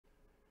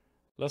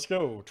Let's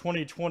go.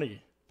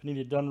 2020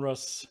 Panini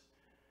Donruss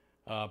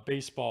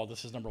baseball.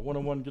 This is number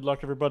 101. Good luck,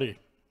 everybody.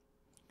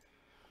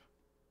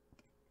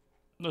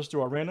 Let's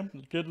do our random.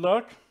 Good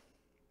luck.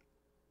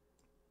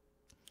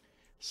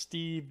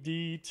 Steve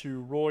D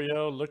to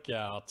Royale. Look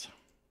out.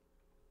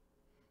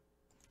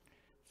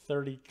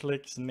 30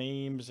 clicks,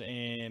 names,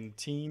 and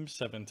teams,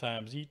 7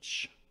 times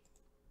each.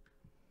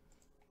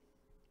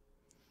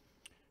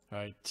 All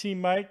right, T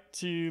Mike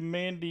to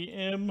Mandy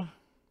M.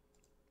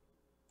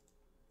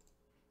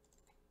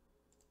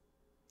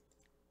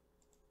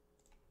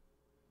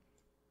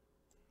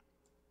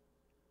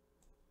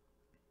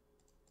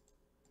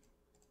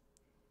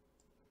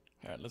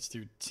 All right, let's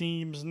do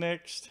teams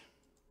next.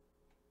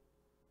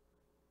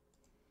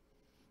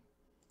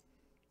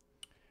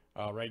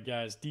 All right,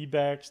 guys,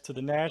 D-backs to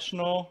the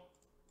National.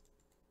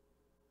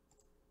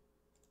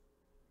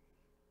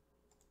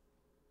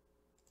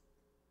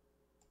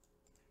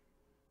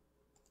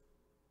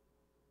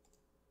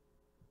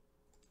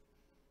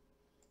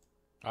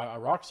 I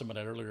rocked some of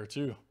that earlier,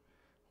 too.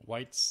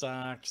 White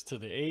Sox to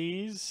the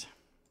A's.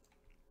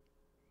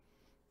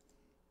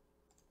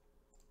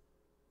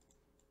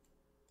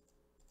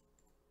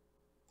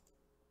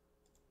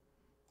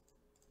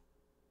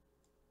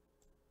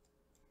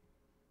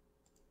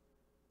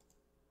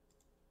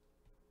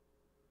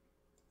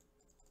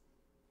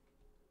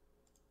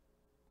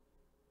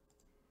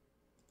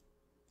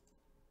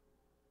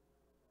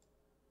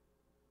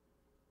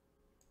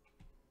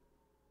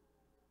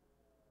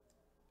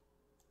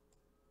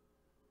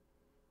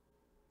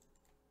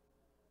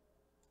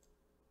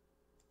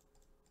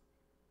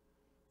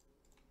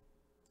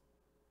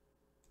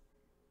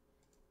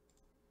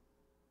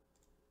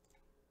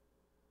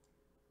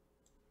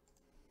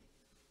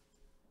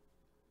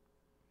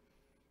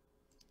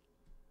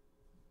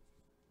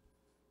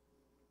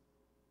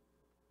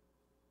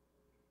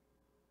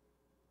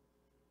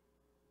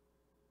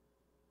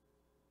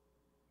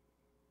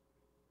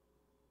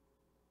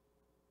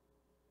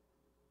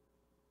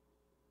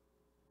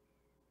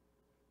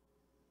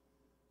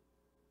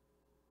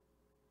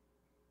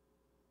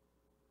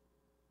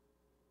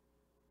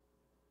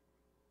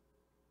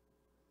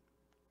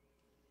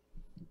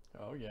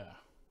 Oh, yeah.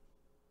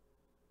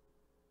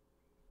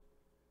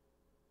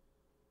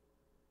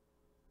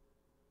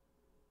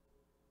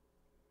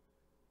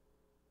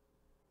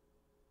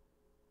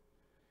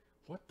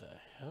 What the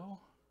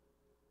hell?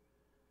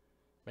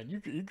 Man, you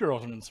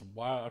girls are in some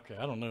wild... Okay,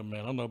 I don't know,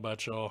 man. I don't know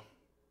about y'all.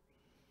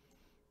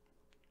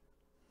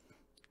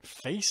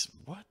 Face?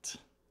 What?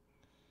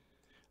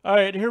 All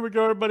right, here we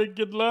go, everybody.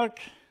 Good luck.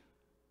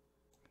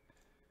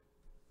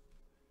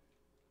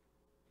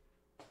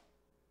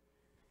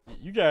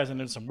 You guys are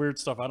into some weird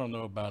stuff I don't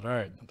know about. All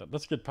right,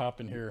 let's get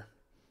popping here.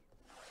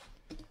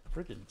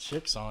 Freaking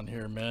chicks on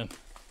here, man.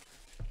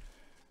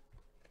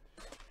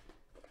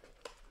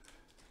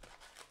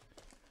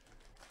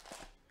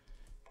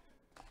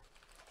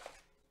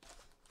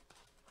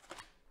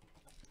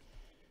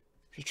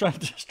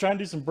 Just trying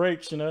to do some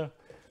breaks, you know.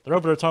 They're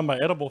over there talking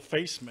about edible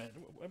face, man.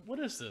 What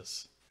is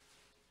this?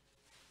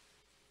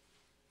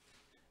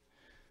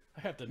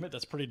 I have to admit,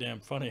 that's pretty damn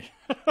funny.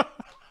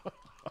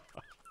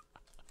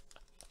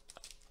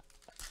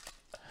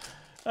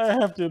 I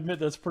have to admit,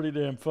 that's pretty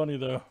damn funny,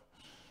 though.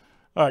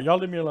 All right, y'all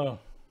leave me alone.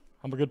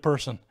 I'm a good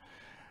person.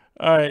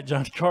 All right,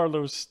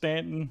 Giancarlo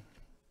Stanton.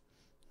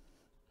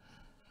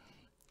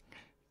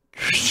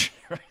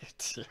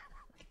 Right.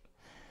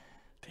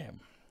 Damn.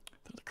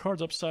 The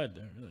card's upside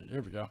down.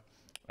 There we go.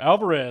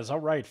 Alvarez, all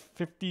right.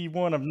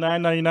 51 of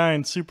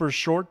 999. Super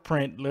short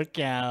print. Look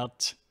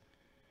out.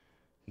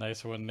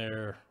 Nice one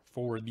there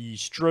for the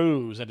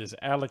Stros. That is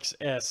Alex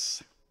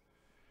S.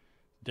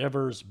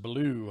 Devers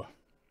Blue.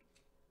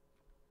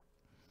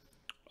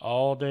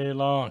 All day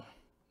long.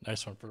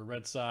 Nice one for the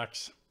Red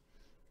Sox.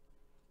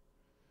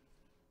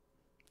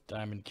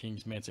 Diamond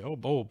Kings Mancy. Oh,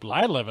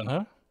 Bly11,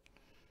 huh?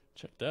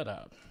 Check that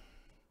out.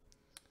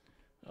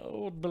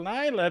 Oh,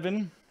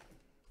 Bly11.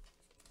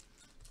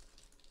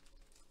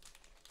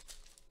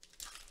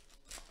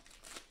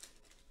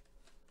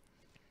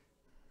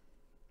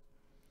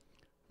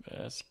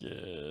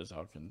 Vasquez,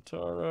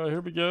 Alcantara.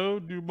 Here we go.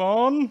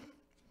 Dubon.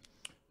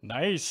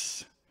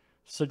 Nice.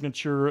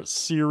 Signature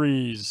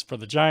series for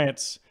the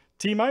Giants.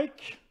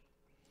 T-Mike.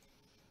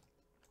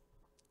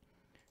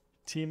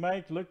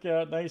 T-Mike, look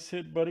out. Nice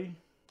hit, buddy.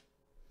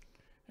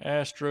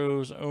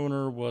 Astros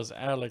owner was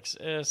Alex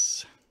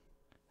S.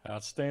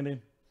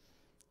 Outstanding.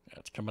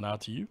 That's coming out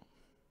to you.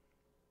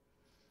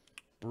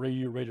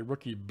 Brady rated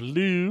rookie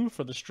blue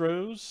for the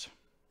Stros.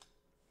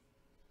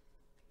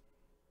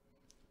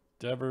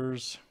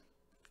 Devers.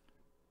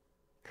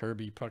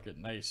 Kirby Puckett.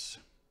 Nice.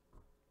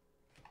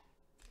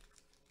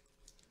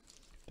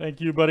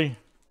 Thank you, buddy.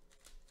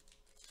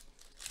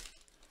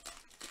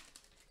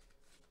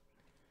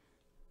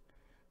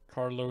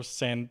 Carlos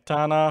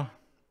Santana.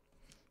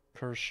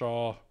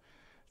 Kershaw.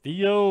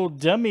 The old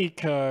dummy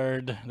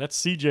card.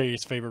 That's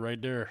CJ's favorite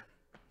right there.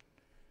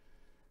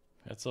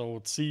 That's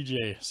old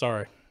CJ.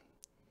 Sorry.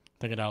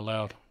 Thinking out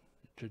loud.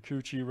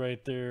 Kikuchi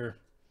right there.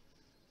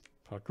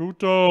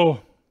 Pakuto.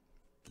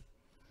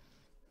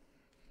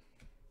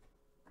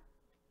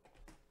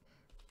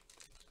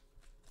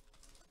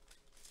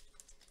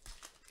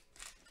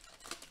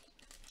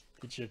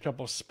 Get you a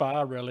couple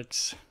Spa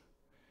relics.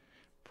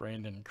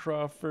 Brandon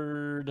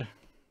Crawford.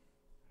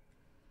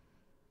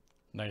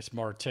 Nice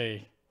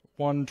Marte.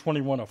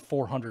 121 of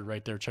 400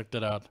 right there. Check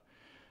that out.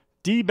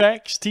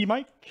 D-backs,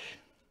 T-Mike.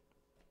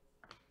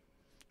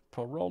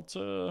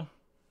 Peralta.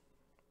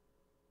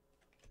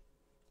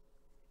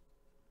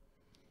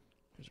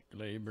 Here's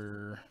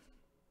Glaber.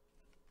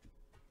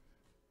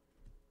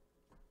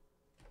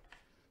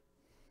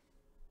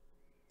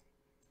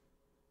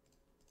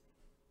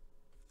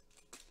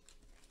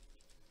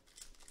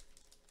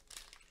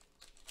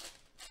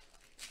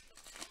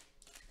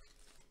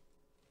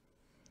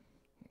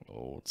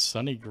 Old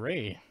Sonny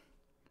Gray.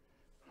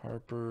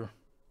 Harper.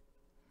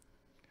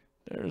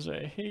 There's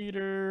a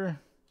hater.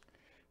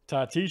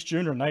 Tatis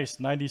Jr. Nice.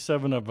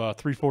 97 of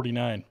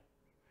 349.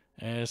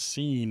 As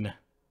seen.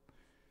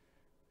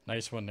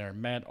 Nice one there.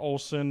 Matt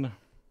Olson.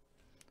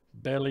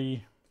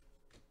 Belly.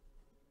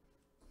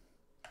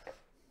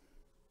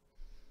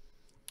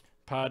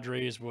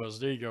 Padres was,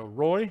 there you go,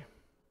 Roy.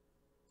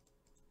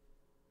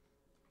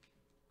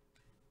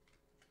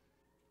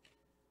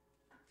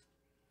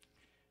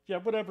 Yeah,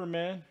 whatever,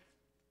 man.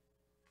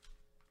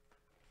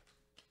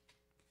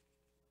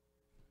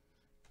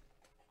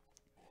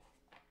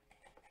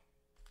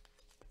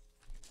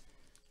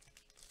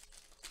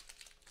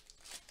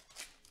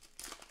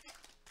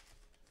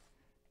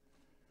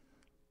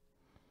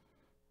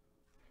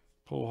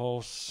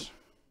 Pujols.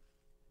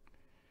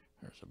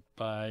 There's a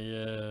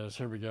Baez.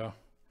 Here we go.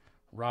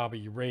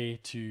 Robbie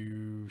Ray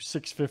to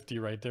 650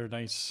 right there.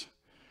 Nice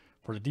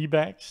for the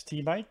D-backs.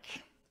 T-Mike.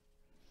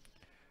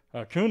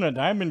 Acuna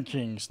Diamond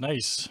Kings.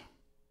 Nice.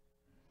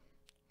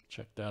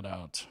 Check that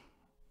out.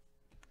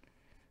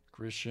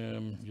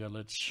 Grisham.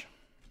 Yelich.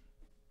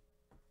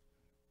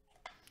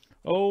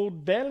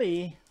 Old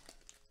Belly.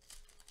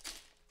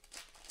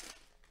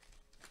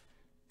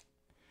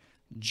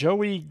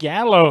 Joey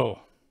Gallo.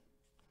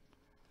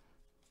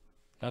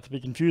 Not to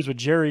be confused with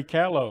Jerry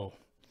Callow.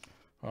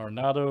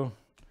 Arnado.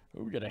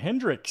 Oh, we got a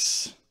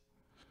Hendricks.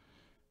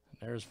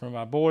 There's from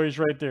my boys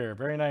right there.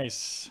 Very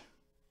nice.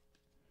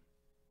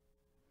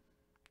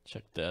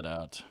 Check that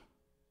out.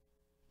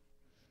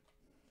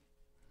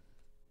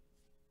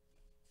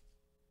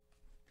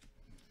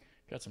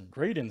 Got some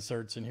great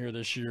inserts in here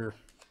this year.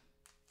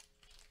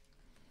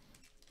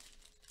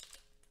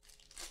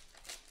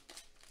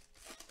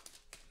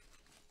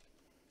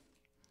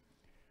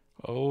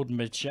 Old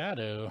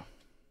Machado.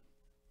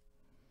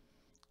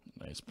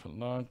 Nice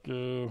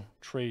Polanco.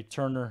 Trey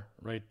Turner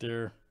right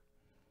there.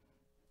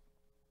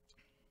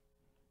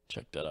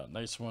 Check that out.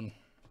 Nice one.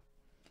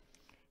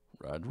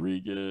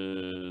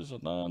 Rodriguez.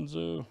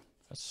 Alonso.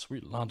 That's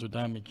sweet. Alonso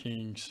Diamond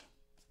Kings.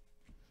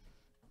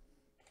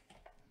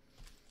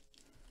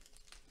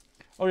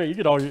 Oh yeah, you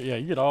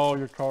get all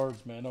your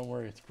cards, man. Don't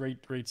worry. It's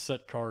great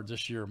set cards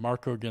this year.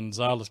 Marco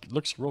Gonzalez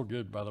looks real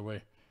good, by the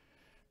way.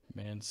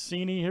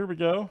 Mancini, here we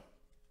go.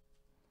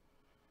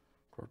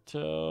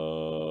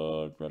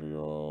 Cortel,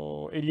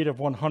 88 of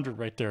 100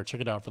 right there.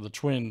 Check it out for the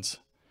Twins.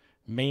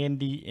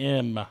 Mandy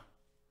M.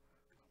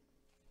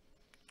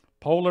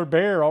 Polar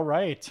Bear, all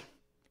right.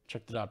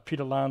 Check it out. Pete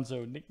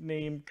Alonso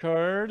nickname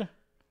card.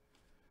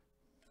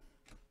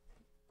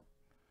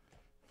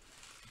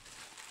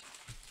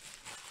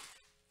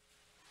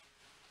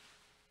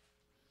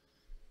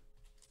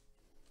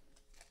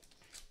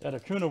 That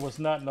Acuna was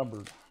not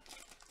numbered.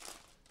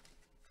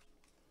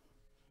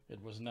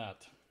 It was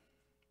not.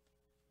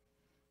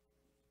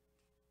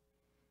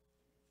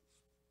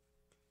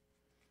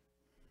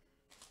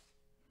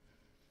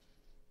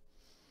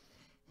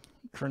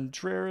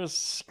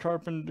 Contreras,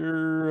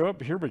 Carpenter. Oh,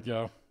 here we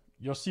go.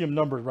 You'll see them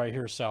numbered right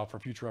here, Sal, for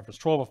future reference.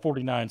 12 of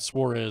 49,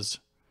 Suarez.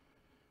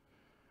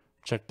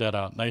 Check that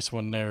out. Nice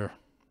one there.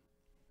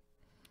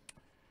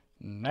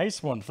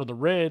 Nice one for the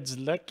Reds.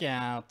 Look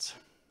out.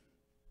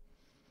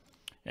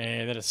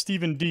 And that is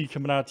Stephen D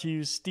coming out to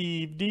you.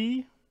 Steve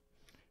D.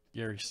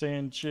 Gary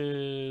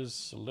Sanchez.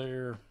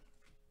 Soler.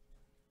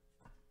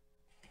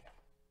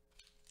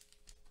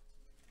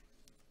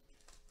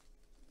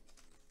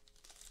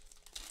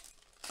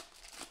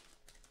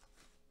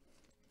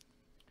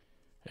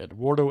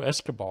 Eduardo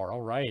Escobar.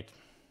 All right.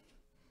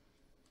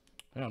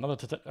 Yeah, another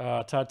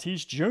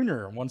Tatis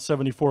Jr.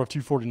 174 of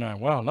 249.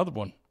 Wow, another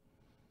one.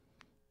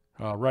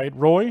 All right,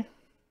 Roy.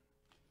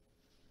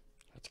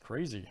 That's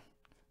crazy.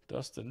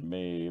 Dustin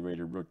May,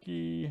 Raider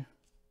rookie.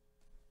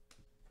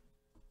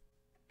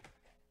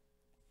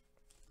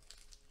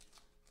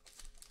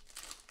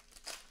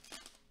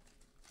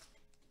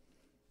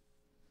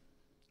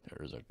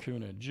 There's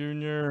Acuna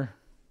Jr.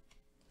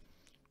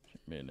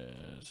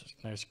 Jimenez.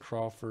 Nice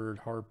Crawford,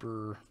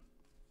 Harper.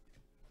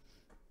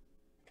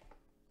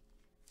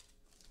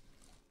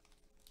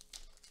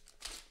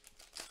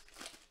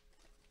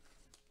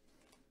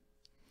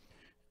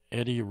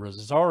 Eddie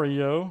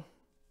Rosario.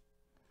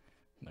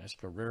 Nice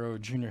Guerrero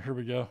Jr. Here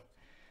we go.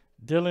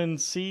 Dylan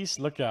Cease.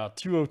 Look out.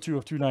 202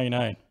 of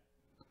 299.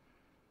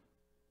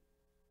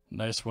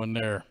 Nice one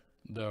there.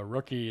 The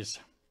rookies.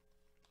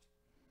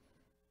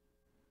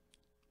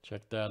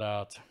 Check that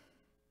out.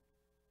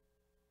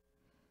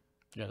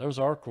 Yeah, those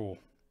are cool.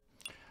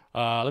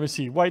 Let me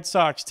see. White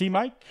Sox, T.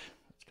 Mike.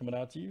 It's coming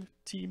out to you.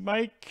 T.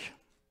 Mike.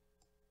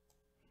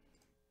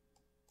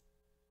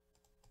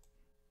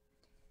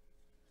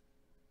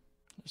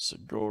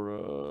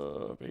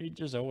 Segura,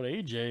 ages, old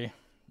AJ,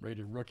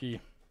 rated rookie.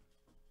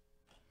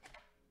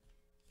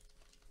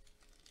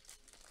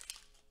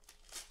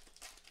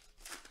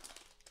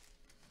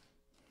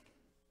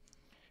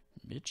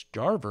 Mitch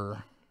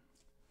Garver.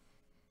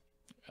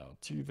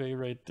 Altuve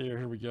right there.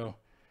 Here we go.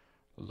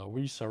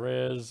 Luis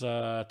Arez,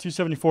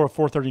 274 of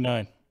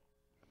 439.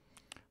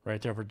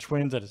 Right there for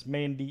Twins. That is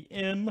Mandy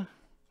M.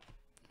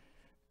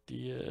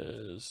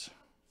 Diaz.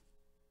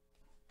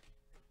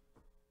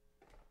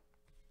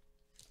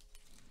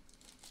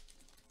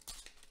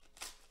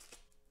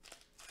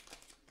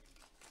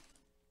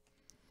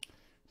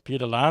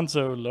 Pete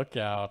Alonso, look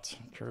out.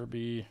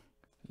 Kirby,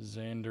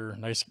 Xander.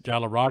 Nice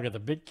Galarraga, the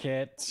big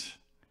cat.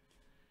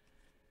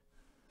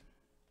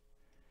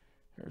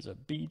 There's a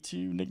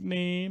B2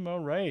 nickname. All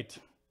right.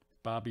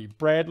 Bobby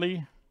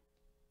Bradley.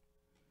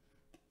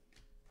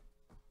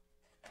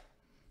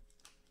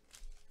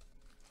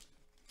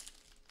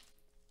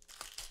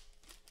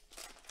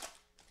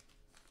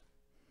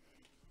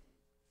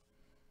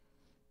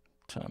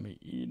 Tommy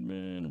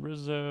Edman,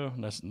 Rizzo.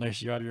 Nice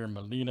Yadier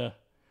Molina.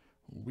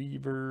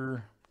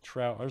 Weaver.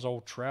 Trout. There's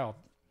old Trout.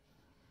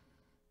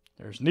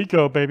 There's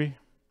Nico, baby.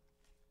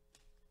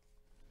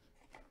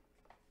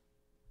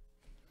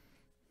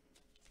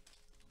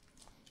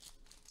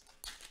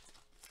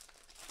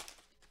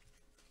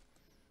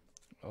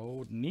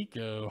 Old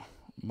Nico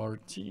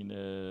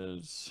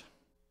Martinez.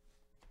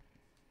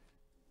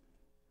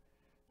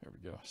 There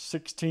we go.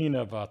 16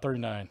 of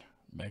 39.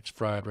 Max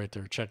Fried right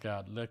there. Check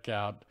out. Look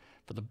out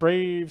for the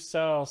Braves.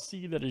 Sal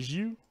C. That is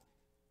you.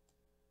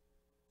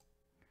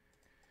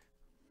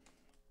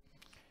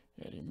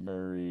 Eddie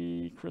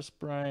Murray. Chris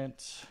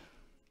Bryant.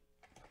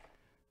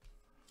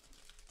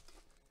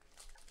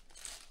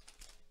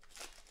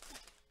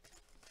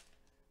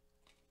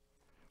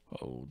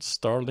 Old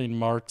Starling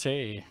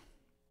Marte.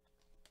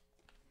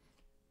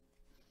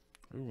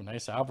 Ooh,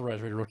 nice Alvarez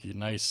rated rookie.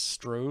 Nice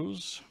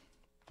Strohs.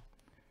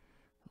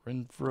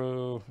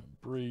 Renfro,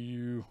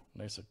 Abreu,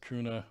 nice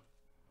Acuna.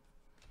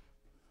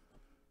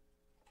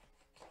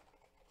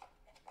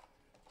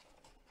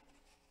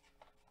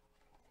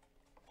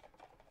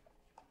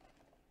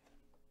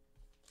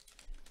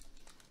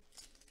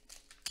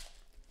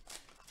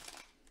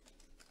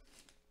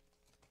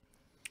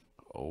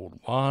 Old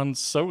Juan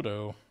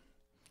Soto.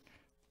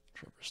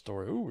 Trevor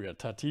Story. Ooh, we got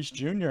Tatis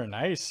Jr.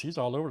 Nice. He's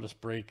all over this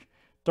break.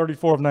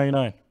 34 of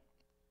 99.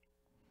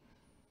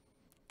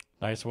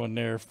 Nice one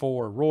there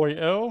for Roy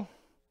L.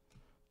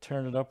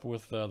 Turn it up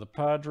with the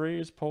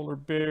Padres. Polar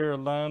Bear,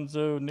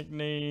 Alonzo,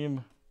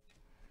 nickname.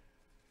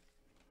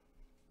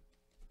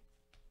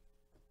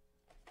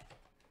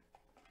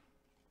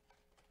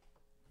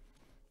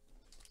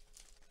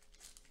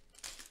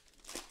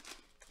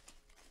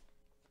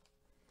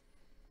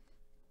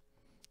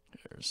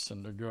 There's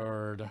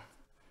Syndergaard.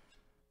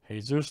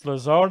 Jesus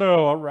Luzardo.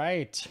 All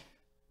right.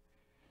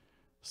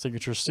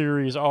 Signature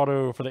Series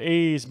auto for the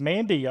A's.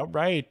 Mandy. All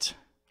right.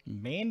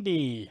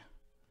 Mandy.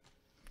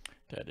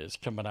 That is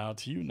coming out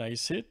to you.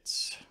 Nice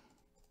hits.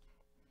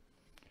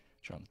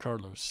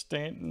 Giancarlo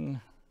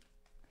Stanton.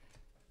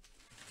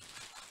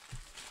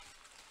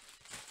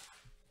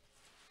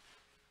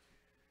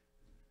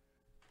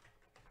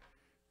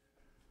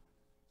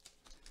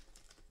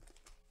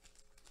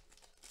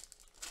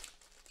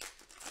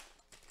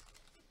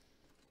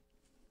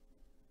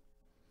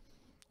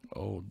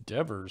 Oh,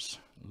 Devers.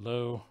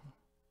 Low.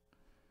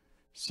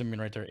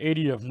 Simeon right there.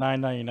 80 of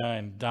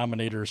 999.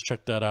 Dominators.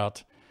 Check that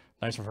out.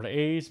 Nice one for the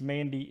A's.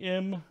 Mandy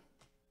M.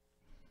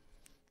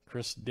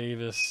 Chris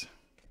Davis.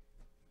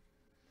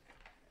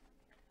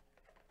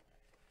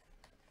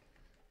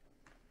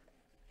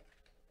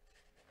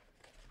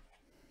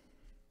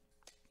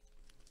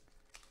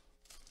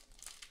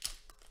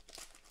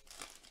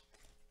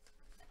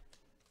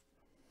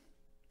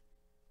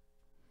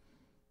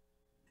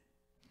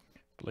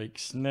 Blake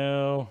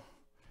Snell.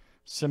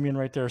 Simeon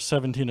right there.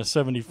 17 of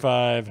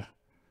 75.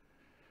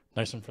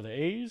 Nice one for the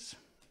A's.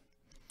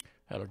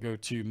 That'll go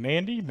to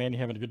Mandy. Mandy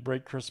having a good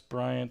break. Chris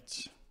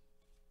Bryant.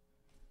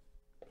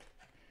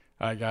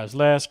 All right, guys.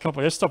 Last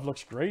couple. This stuff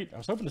looks great. I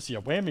was hoping to see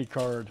a whammy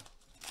card.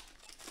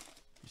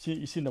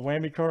 You seen the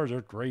whammy cards?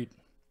 They're great.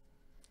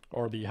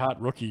 Or the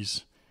hot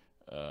rookies.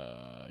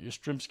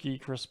 Yastrzemski,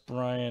 Chris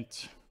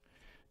Bryant.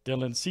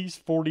 Dylan Cease,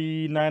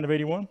 49 of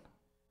 81.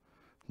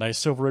 Nice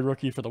silver red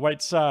rookie for the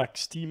White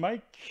Sox. T.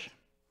 Mike.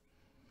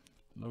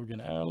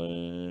 Logan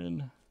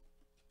Allen.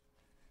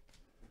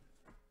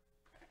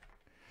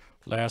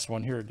 Last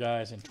one here,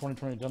 guys, in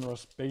 2020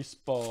 Donruss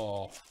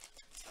Baseball.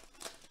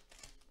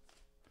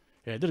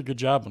 Yeah, I did a good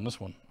job on this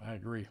one. I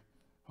agree.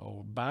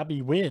 Oh,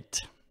 Bobby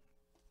Witt.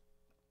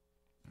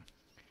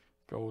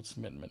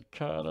 Goldsmith,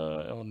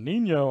 Mancada, El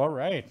Nino. All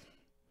right.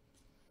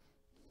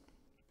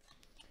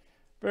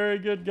 Very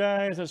good,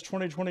 guys. That's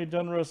 2020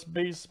 Donruss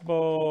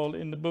Baseball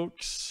in the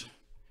books.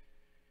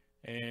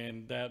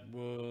 And that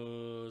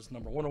was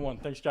number 101.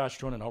 Thanks, Josh,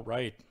 for joining. All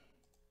right.